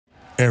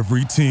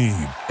Every team,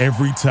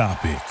 every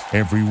topic,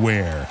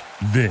 everywhere.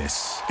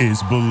 This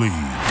is Believe.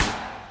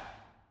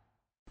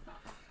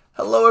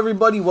 Hello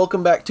everybody,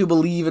 welcome back to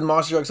Believe in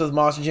Monster Trucks with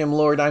Monster Jam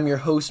Lord. I'm your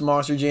host,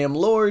 Monster Jam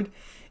Lord,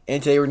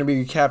 and today we're going to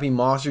be recapping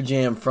Monster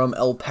Jam from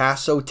El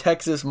Paso,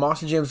 Texas.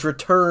 Monster Jam's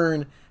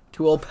return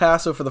to El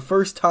Paso for the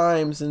first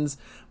time since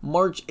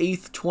March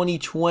 8th,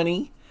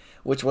 2020,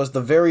 which was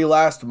the very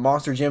last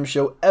Monster Jam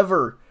show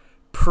ever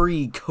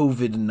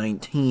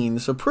pre-COVID-19.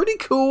 So pretty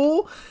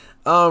cool.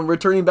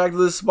 Returning back to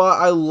this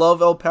spot. I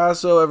love El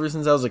Paso ever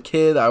since I was a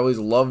kid. I always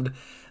loved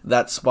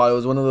that spot. It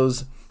was one of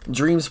those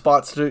dream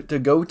spots to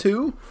go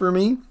to for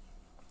me,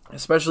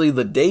 especially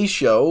the day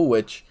show,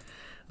 which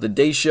the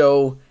day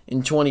show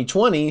in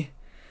 2020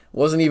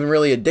 wasn't even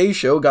really a day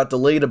show, got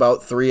delayed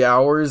about 3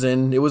 hours,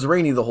 and it was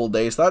rainy the whole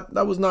day, so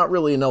that was not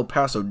really an El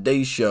Paso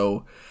day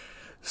show.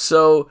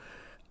 So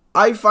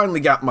I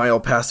finally got my El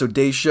Paso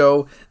day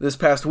show this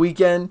past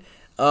weekend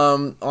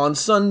on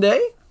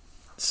Sunday.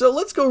 So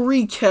let's go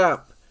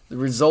recap the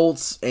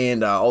results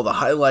and all the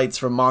highlights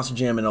from Monster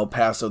Jam in El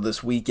Paso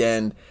this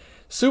weekend.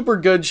 Super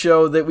good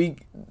show that we,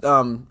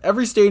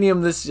 every stadium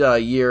this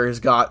year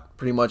has got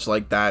pretty much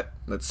like that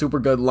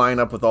super good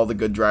lineup with all the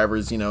good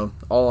drivers,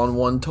 all on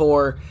one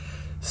tour.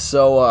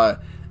 So,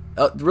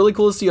 really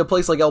cool to see a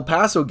place like El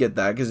Paso get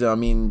that, because,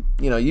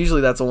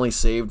 usually that's only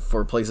saved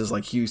for places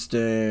like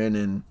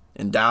Houston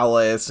and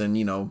Dallas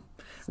and,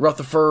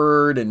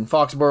 Rutherford and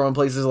Foxborough and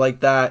places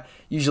like that,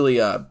 usually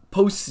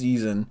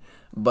postseason,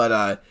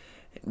 but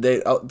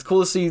it's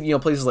cool to see,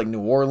 places like New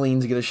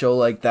Orleans get a show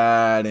like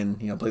that, and,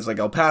 places like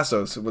El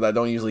Paso that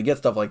don't usually get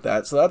stuff like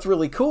that, so that's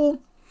really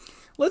cool.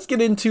 Let's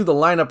get into the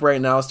lineup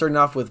right now, starting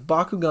off with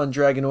Bakugan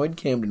Dragonoid,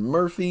 Camden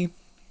Murphy,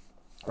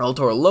 El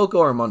Toro Loco,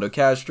 Armando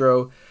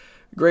Castro,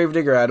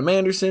 Gravedigger, Adam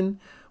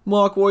Anderson,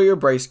 Mohawk Warrior,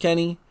 Bryce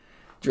Kenny,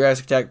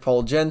 Jurassic Attack,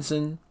 Paul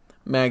Jensen,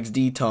 Max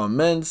D, Tom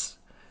Mentz,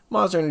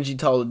 Monster Energy,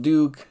 Tala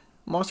Duke,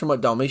 Monster Mutt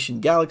Dalmatian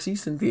Galaxy,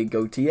 Cynthia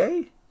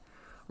Gautier,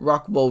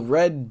 Rockwell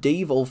Red,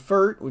 Dave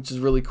Olfert, which is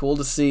really cool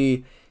to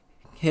see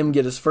him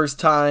get his first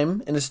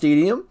time in a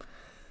stadium,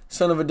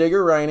 Son of a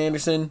Digger, Ryan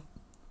Anderson,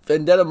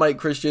 Vendetta, Mike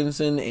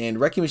Christensen, and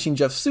Wrecking Machine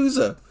Jeff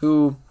Souza,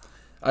 who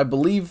I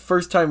believe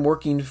first time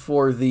working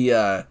for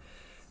the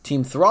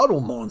Team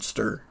Throttle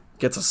Monster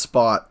gets a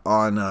spot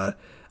on a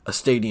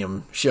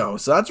stadium show.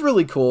 So that's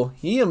really cool.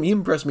 He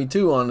impressed me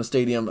too on a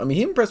stadium.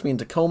 He impressed me in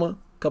Tacoma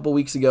couple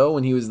weeks ago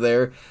when he was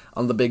there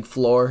on the big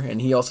floor,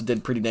 and he also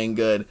did pretty dang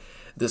good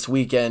this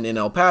weekend in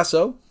El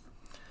Paso.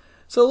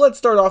 So let's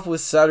start off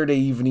with Saturday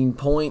evening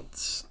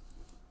points.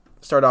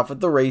 Start off with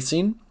the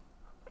racing.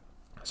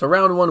 So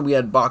round one, we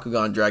had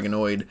Bakugan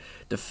Dragonoid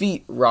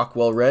defeat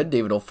Rockwell Red,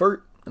 David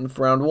Olfert. And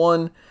for round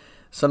one,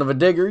 Son of a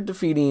Digger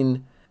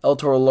defeating El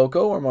Toro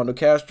Loco, Armando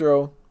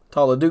Castro.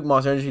 Tala Duke,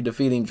 Monster Energy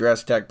defeating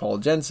Jurassic Attack, Paul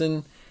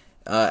Jensen.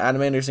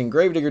 Adam Anderson,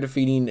 Gravedigger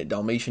defeating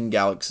Dalmatian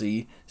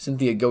Galaxy,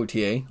 Cynthia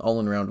Gautier, all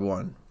in round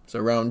one.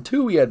 So round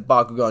two, we had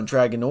Bakugan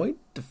Dragonoid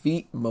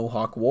defeat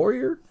Mohawk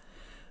Warrior,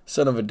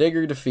 Son of a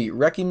Digger defeat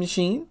Wrecking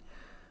Machine,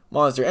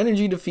 Monster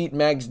Energy defeat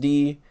Max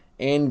D,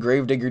 and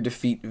Gravedigger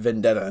defeat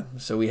Vendetta.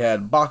 So we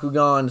had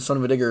Bakugan, Son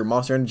of a Digger,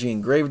 Monster Energy,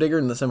 and Gravedigger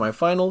in the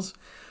semifinals.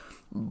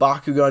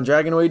 Bakugan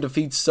Dragonoid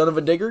defeats Son of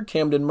a Digger,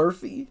 Camden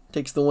Murphy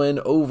takes the win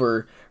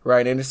over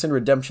Ryan Anderson,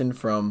 redemption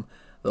from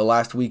the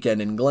last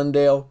weekend in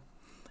Glendale.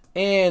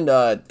 And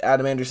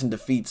Adam Anderson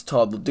defeats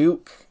Todd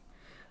Duke,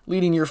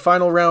 leading your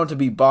final round to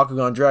be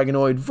Bakugan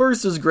Dragonoid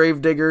versus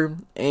Gravedigger,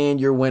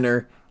 and your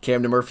winner,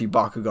 Camden Murphy.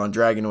 Bakugan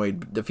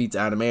Dragonoid defeats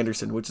Adam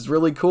Anderson, which is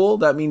really cool.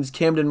 That means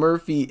Camden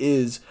Murphy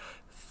is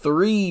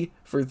 3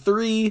 for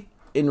 3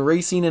 in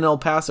racing in El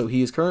Paso.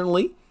 He is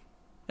currently,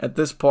 at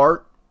this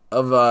part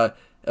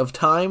of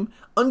time,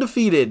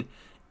 undefeated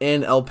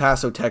in El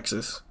Paso,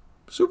 Texas.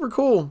 Super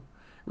cool.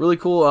 Really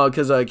cool,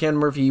 because Camden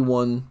Murphy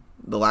won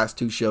the last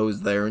 2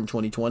 shows there in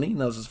 2020,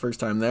 and that was his first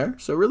time there.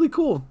 So really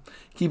cool.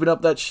 Keeping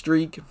up that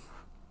streak.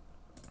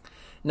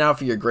 Now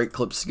for your Great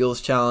Clip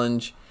Skills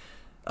Challenge.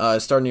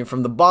 Starting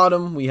from the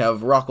bottom, we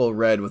have Rockwell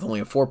Red with only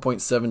a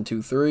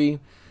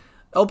 4.723.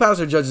 El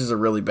Paso judges are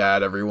really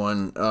bad,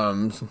 everyone.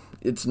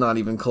 It's not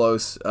even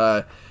close.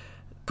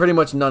 Pretty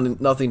much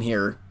nothing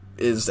here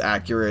is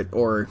accurate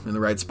or in the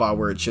right spot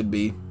where it should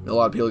be. A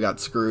lot of people got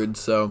screwed,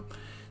 so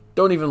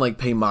don't even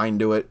pay mind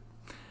to it.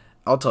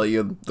 I'll tell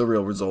you the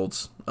real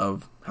results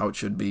of how it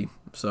should be.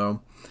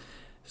 So,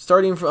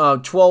 starting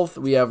from 12th,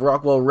 we have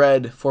Rockwell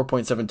Red,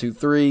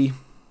 4.723,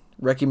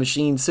 Wrecking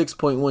Machine,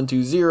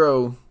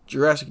 6.120,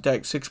 Jurassic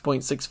Attack,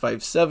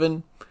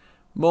 6.657,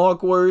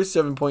 Mohawk Warrior,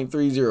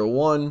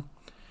 7.301,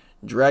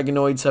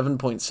 Dragonoid,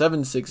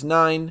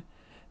 7.769,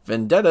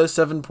 Vendetta,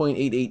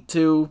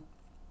 7.882,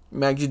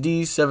 Max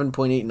D,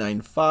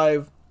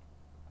 7.895,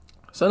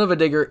 Son of a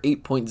Digger,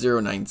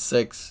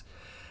 8.096,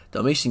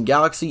 Dalmatian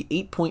Galaxy,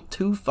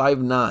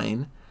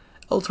 8.259,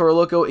 El Toro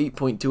Loco,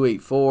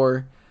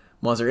 8.284,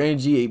 Monster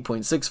Energy,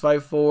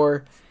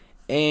 8.654,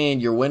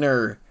 and your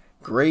winner,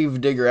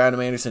 Gravedigger Adam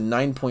Anderson,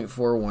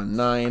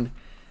 9.419.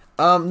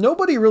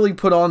 Nobody really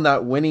put on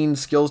that winning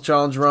skills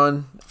challenge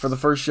run for the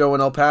first show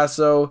in El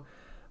Paso.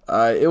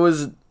 It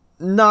was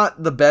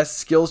not the best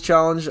skills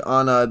challenge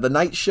on the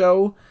night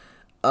show.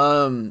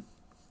 And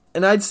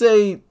I'd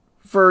say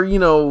for,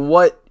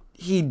 what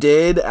he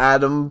did,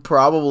 Adam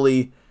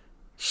probably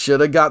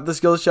should have got the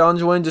skills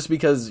challenge win just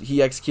because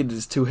he executed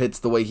his 2 hits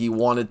the way he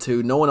wanted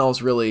to. No one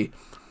else really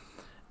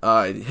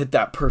hit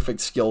that perfect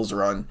skills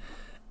run,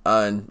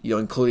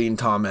 including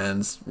Tom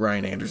Enns,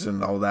 Ryan Anderson,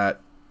 and all that.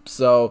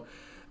 So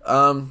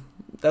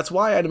that's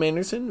why Adam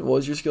Anderson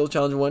was your skills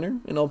challenge winner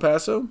in El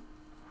Paso.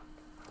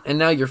 And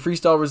now your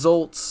freestyle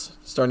results,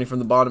 starting from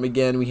the bottom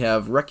again, we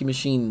have Wrecking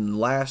Machine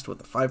last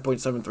with a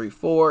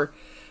 5.734,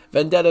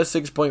 Vendetta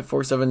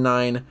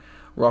 6.479,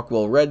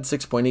 Rockwell Red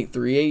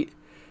 6.838,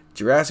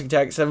 Jurassic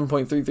Attack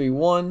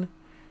 7.331,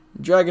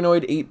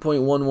 Dragonoid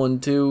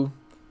 8.112,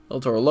 El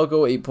Toro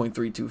Loco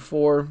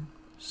 8.324,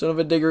 Son of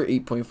a Digger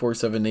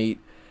 8.478,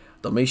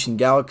 Dalmatian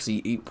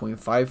Galaxy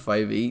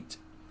 8.558,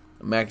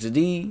 Max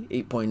D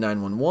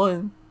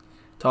 8.911,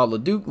 Todd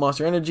LeDuc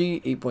Monster Energy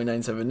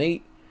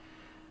 8.978,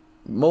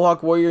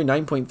 Mohawk Warrior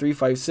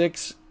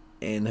 9.356,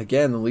 and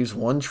again, that leaves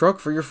one truck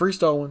for your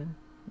freestyle winner.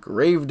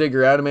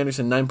 Gravedigger Adam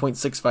Anderson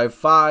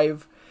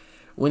 9.655,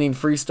 winning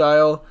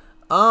freestyle.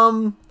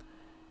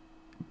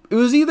 It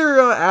was either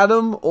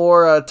Adam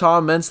or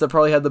Tom Mentz that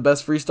probably had the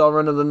best freestyle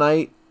run of the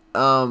night.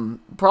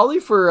 Probably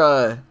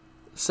for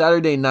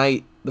Saturday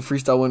night, the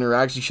freestyle winner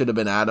actually should have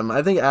been Adam.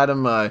 I think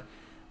Adam,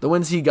 the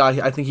wins he got,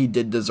 I think he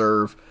did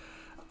deserve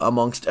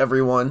amongst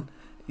everyone.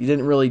 He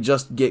didn't really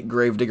just get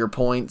Gravedigger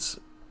points,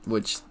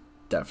 which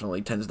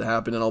definitely tends to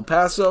happen in El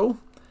Paso.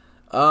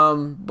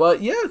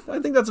 But yeah, I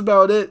think that's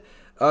about it.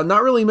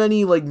 Not really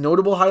many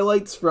notable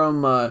highlights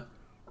from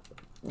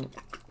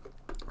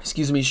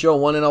show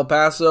 1 in El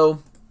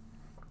Paso.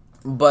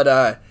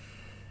 But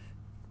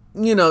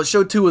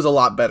show 2 was a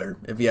lot better,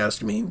 if you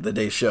ask me, the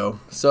day show.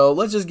 So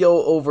let's just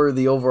go over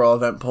the overall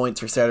event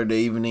points for Saturday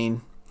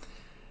evening.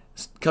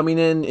 Coming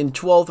in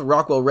 12th,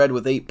 Rockwell Red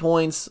with 8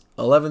 points.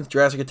 11th,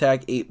 Jurassic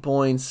Attack, 8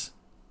 points.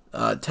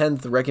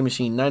 10th, Wrecking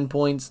Machine, 9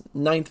 points.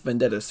 9th,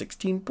 Vendetta,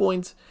 16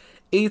 points.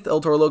 8th,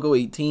 El Toro Loco,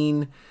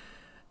 18.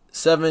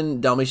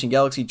 7, Dalmatian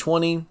Galaxy,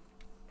 20.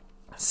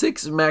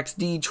 6, Max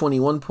D,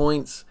 21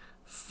 points.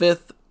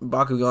 5th,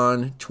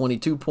 Bakugan,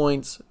 22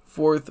 points.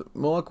 4th,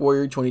 Mohawk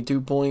Warrior,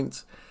 22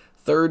 points.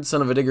 3rd,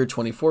 Son of a Digger,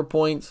 24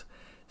 points.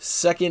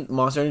 2nd,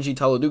 Monster Energy,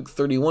 Todd LeDuc,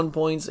 31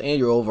 points. And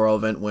your overall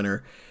event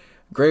winner,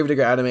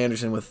 Gravedigger Adam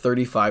Anderson, with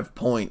 35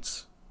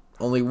 points.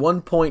 Only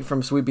 1 point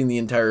from sweeping the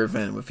entire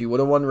event. If he would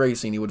have won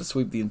racing, he would have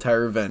swept the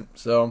entire event.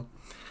 So,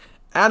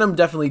 Adam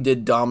definitely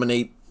did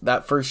dominate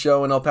that first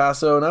show in El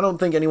Paso, and I don't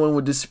think anyone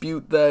would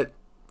dispute that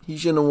he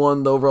shouldn't have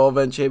won the overall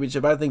event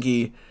championship. I think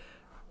he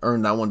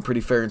earned that one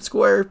pretty fair and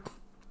square.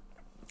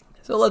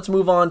 So let's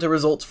move on to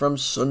results from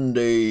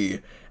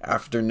Sunday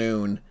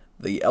afternoon,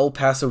 the El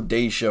Paso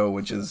Day Show,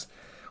 which is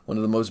one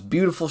of the most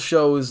beautiful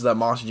shows that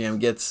Monster Jam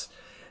gets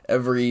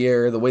every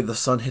year. The way the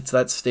sun hits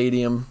that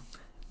stadium,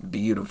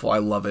 beautiful. I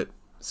love it.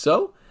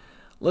 So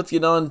let's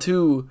get on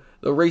to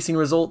the racing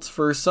results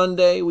for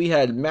Sunday. We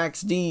had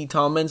Max D,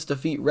 Tom Mentz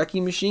defeat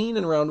Wrecking Machine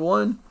in round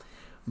 1.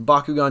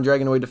 Bakugan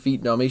Dragonoid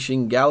defeat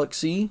Dalmatian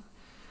Galaxy.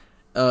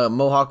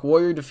 Mohawk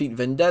Warrior defeat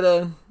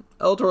Vendetta.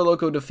 El Toro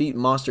Loco defeat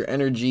Monster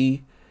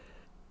Energy.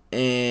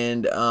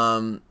 And,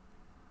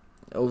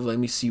 let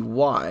me see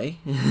why.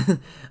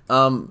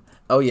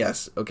 Oh,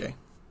 yes, okay.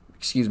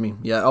 Excuse me.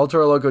 Yeah, El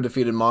Toro Loco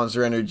defeated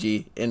Monster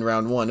Energy in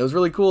round 1. It was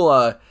really cool.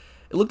 It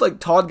looked like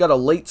Todd got a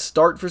late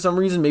start for some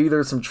reason. Maybe there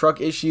were some truck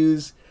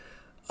issues.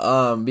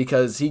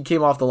 Because he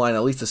came off the line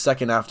at least a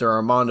second after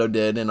Armando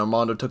did, and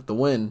Armando took the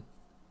win.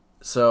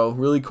 So,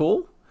 really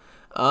cool.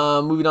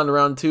 Moving on to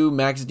round 2,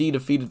 Max D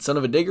defeated Son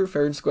of a Digger,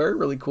 fair and square,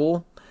 really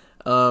cool.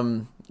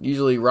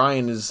 Usually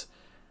Ryan is,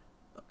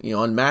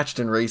 unmatched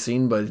in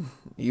racing, but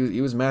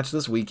he was matched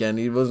this weekend.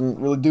 He wasn't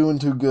really doing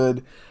too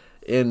good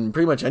in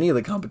pretty much any of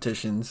the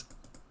competitions.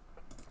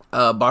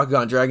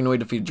 Bakugan Dragonoid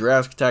defeated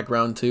Jurassic Attack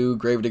round 2,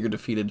 Gravedigger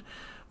defeated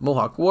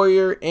Mohawk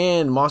Warrior,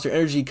 and Monster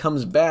Energy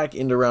comes back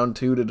into round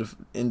 2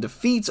 and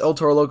defeats El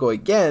Toro Loco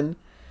again.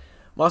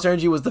 Monster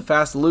Energy was the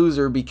fast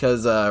loser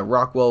because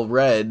Rockwell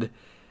Red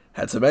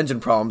had some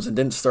engine problems and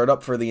didn't start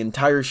up for the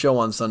entire show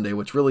on Sunday,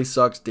 which really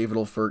sucks. David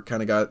Olfert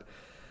kind of got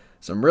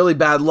some really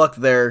bad luck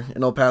there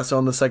in El Paso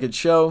on the second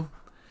show.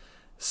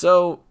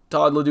 So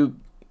Todd LeDuc,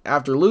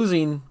 after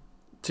losing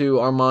to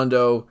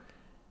Armando,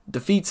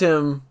 defeats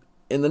him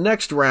in the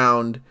next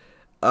round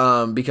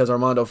because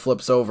Armando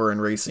flips over in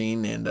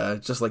racing, and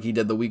just like he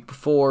did the week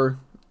before,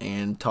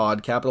 and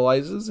Todd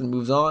capitalizes and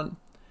moves on.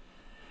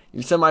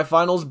 Your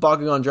semifinals,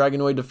 Bakugan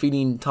Dragonoid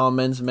defeating Tom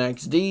Mentz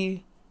Max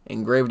D,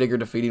 and Gravedigger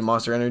defeating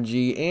Monster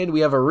Energy, and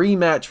we have a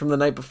rematch from the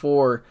night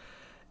before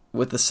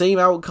with the same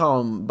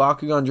outcome.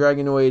 Bakugan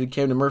Dragonoid,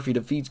 Camden Murphy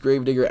defeats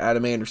Gravedigger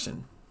Adam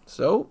Anderson.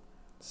 So,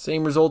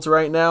 same results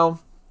right now.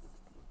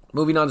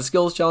 Moving on to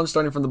Skills Challenge,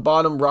 starting from the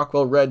bottom,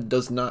 Rockwell Red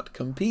does not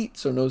compete,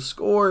 so no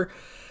score.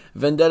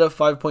 Vendetta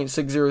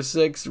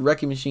 5.606,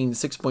 Wrecking Machine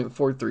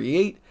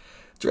 6.438,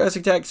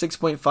 Jurassic Attack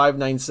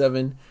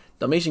 6.597,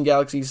 Dalmatian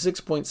Galaxy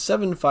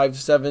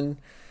 6.757,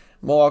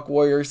 Mohawk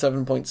Warrior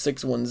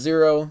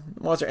 7.610,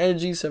 Monster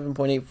Energy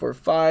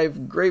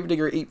 7.845,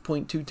 Gravedigger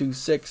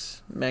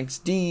 8.226, Max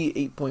D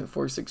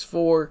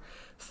 8.464,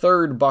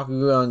 third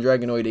Bakugan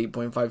Dragonoid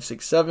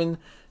 8.567,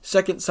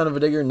 second Son of a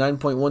Digger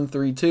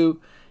 9.132,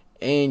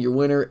 and your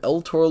winner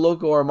El Toro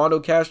Loco Armando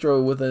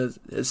Castro with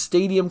a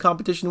stadium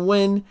competition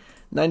win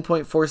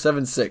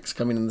 9.476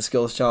 coming in the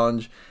skills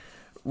challenge.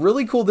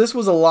 Really cool. This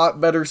was a lot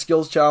better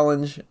skills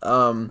challenge.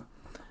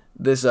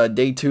 This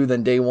day 2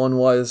 than day 1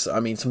 was. I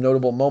mean, some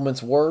notable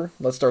moments were.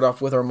 Let's start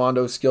off with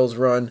Armando's skills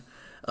run.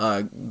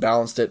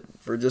 Balanced it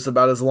for just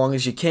about as long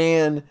as you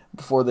can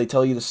before they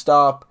tell you to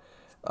stop.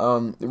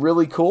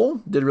 Really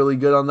cool. Did really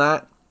good on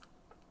that.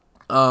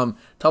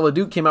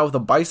 Taladuke came out with a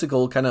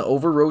bicycle, kind of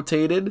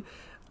over-rotated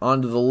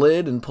onto the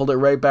lid and pulled it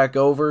right back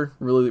over.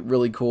 Really,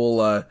 really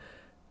cool,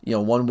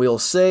 one-wheel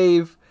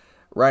save.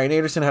 Ryan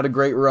Anderson had a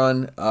great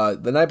run.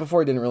 The night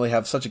before, he didn't really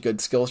have such a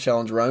good skills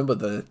challenge run, but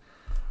the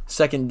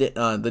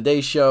the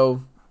day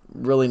show,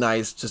 really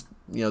nice. Just,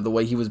 the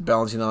way he was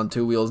balancing on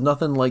 2 wheels.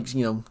 Nothing like,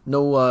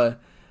 no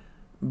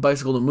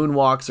bicycle to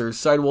moonwalks or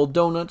sidewall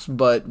donuts,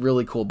 but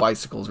really cool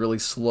bicycles. Really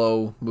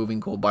slow moving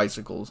cool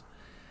bicycles.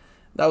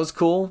 That was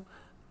cool.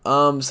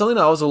 Something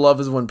I also love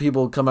is when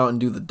people come out and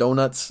do the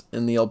donuts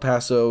in the El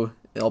Paso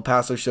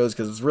shows,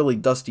 because it's really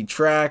dusty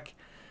track.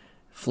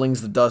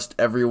 Flings the dust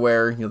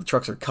everywhere. The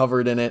trucks are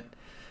covered in it.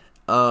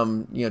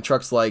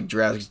 Trucks like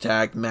Jurassic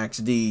Attack, Max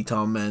D,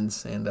 Tom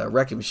Menz, and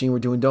Wrecking Machine were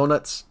doing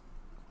donuts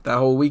that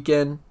whole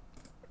weekend.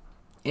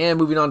 And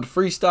moving on to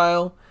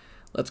freestyle,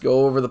 let's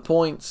go over the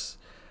points.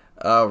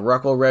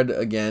 Rockwell Red,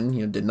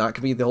 again, did not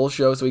compete the whole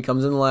show, so he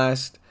comes in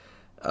last.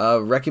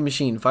 Wrecking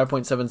Machine,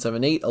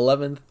 5.778,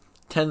 11th.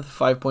 10th,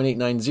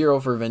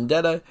 5.890 for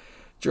Vendetta.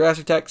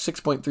 Jurassic Attack,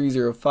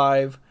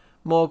 6.305.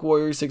 Mohawk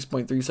Warrior,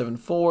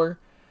 6.374.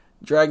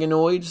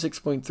 Dragonoid,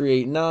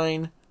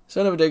 6.389.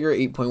 Son of a Digger,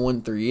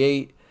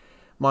 8.138.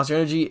 Monster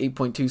Energy,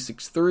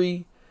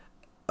 8.263.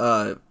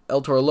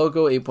 El Toro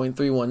Loco,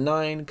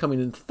 8.319. Coming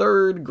in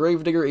third,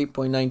 Gravedigger,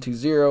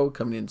 8.920.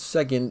 Coming in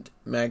second,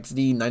 Max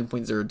D,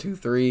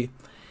 9.023.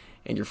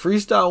 And your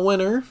freestyle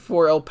winner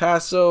for El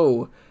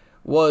Paso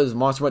was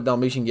Monster Mutt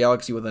Dalmatian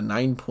Galaxy with a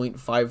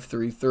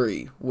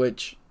 9.533,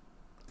 which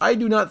I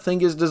do not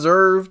think is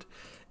deserved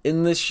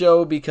in this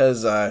show,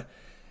 because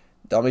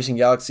Dalmatian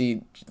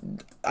Galaxy,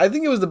 I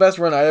think it was the best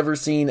run I've ever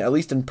seen, at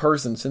least in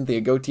person,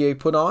 Cynthia Gauthier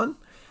put on.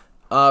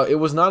 It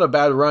was not a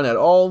bad run at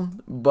all,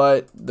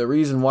 but the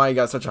reason why he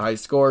got such a high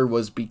score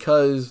was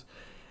because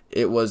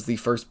it was the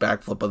first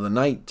backflip of the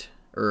night,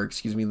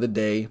 the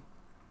day,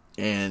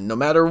 and no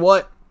matter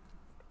what,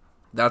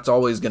 that's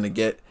always going to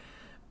get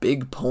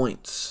big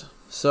points.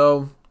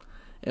 So,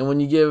 and when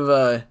you give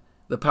the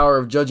power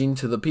of judging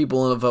to the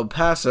people of El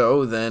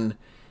Paso, then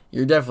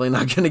you're definitely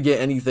not going to get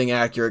anything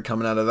accurate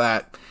coming out of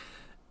that.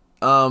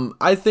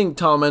 I think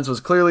Tom Menz was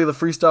clearly the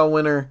freestyle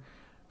winner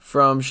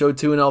from Show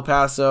 2 in El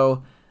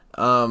Paso.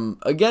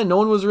 Again, no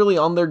one was really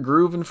on their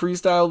groove in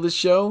freestyle this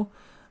show,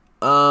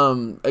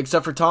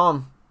 except for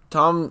Tom.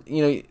 Tom,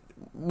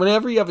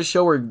 whenever you have a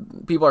show where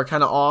people are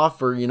kind of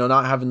off or,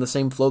 not having the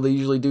same flow they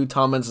usually do,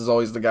 Tom Menz is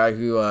always the guy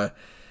who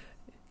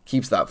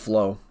keeps that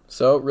flow.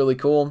 So, really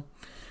cool.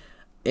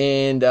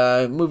 And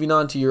moving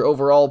on to your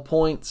overall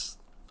points.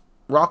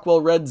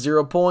 Rockwell Red,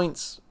 0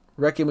 points.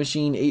 Wrecking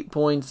Machine, 8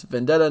 points.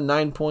 Vendetta,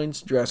 9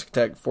 points. Jurassic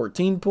Attack,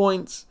 14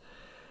 points.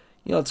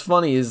 What's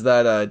funny is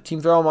that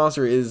Team Throttle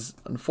Monster is,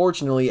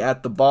 unfortunately,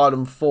 at the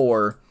bottom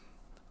 4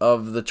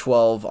 of the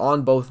 12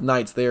 on both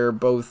nights. They are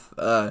both,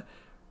 on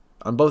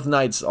both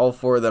nights, all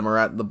 4 of them are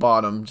at the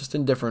bottom, just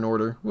in different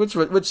order, which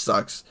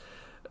sucks.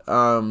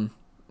 A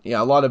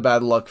lot of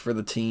bad luck for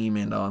the team,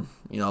 and a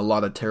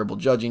lot of terrible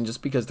judging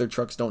just because their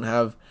trucks don't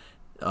have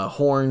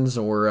horns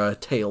or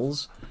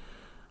tails.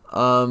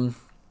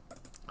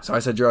 So I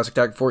said Jurassic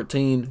Attack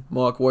 14,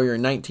 Mohawk Warrior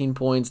 19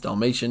 points,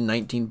 Dalmatian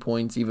 19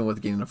 points, even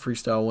with getting a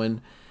freestyle win.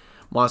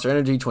 Monster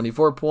Energy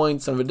 24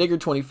 points, Son of a Digger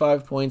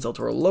 25 points, El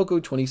Toro Loco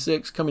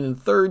 26, coming in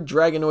third,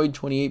 Dragonoid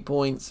 28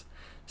 points,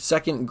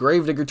 second,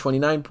 Gravedigger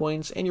 29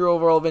 points, and your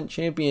overall event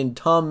champion,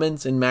 Tom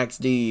Menz and Max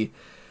D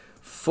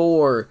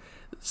for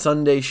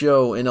Sunday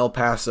show in El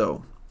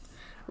Paso.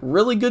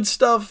 Really good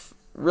stuff.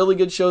 Really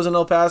good shows in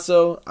El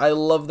Paso. I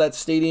love that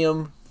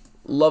stadium.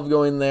 Love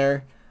going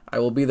there. I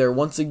will be there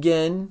once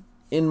again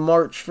in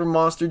March for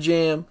Monster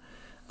Jam,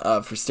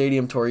 for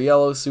Stadium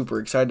Torriello. Super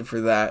excited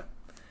for that.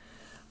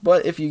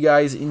 But if you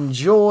guys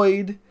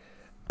enjoyed,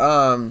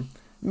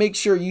 make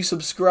sure you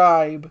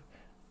subscribe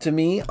to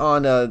me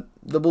on the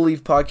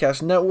Believe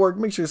Podcast Network.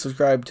 Make sure to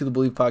subscribe to the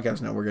Believe Podcast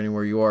Network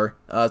anywhere you are.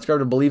 Subscribe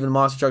to Believe in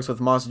Monster Trucks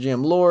with Monster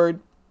Jam Lord.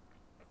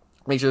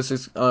 Make sure to,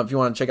 if you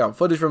want to check out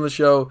footage from the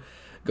show,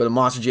 go to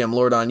Monster Jam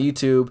Lord on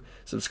YouTube.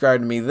 Subscribe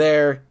to me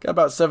there. Got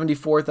about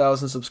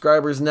 74,000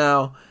 subscribers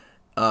now.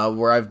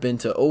 Where I've been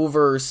to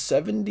over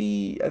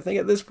 70, I think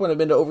at this point I've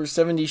been to over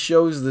 70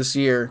 shows this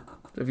year.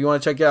 If you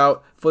want to check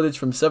out footage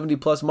from 70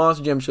 plus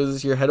Monster Jam shows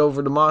this year, head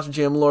over to Monster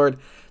Jam Lord.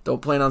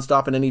 Don't plan on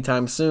stopping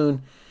anytime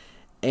soon.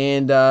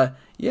 And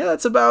yeah,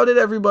 that's about it,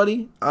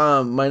 everybody.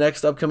 My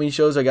next upcoming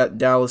shows, I got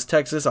Dallas,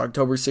 Texas,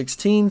 October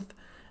 16th.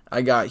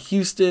 I got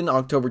Houston,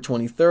 October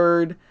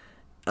 23rd.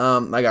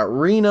 I got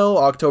Reno,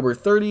 October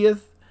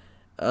 30th.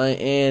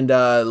 And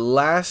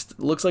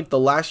looks like the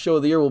last show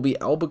of the year will be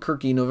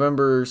Albuquerque,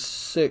 November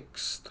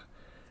 6th.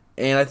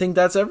 And I think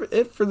that's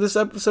it for this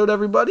episode,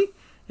 everybody.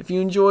 If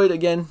you enjoyed,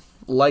 again,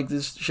 like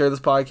this, share this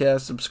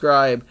podcast,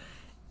 subscribe,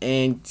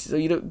 and so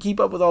you don't keep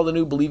up with all the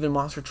new Believe in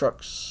Monster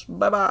Trucks.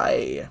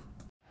 Bye-bye.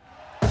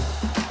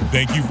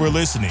 Thank you for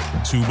listening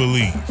to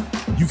Believe.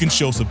 You can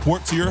show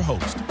support to your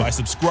host by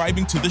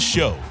subscribing to the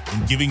show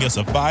and giving us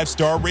a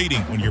 5-star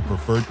rating on your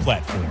preferred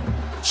platform.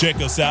 Check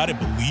us out at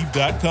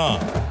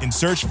Believe.com and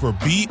search for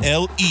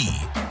BLEAV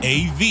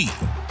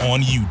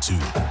on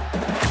YouTube.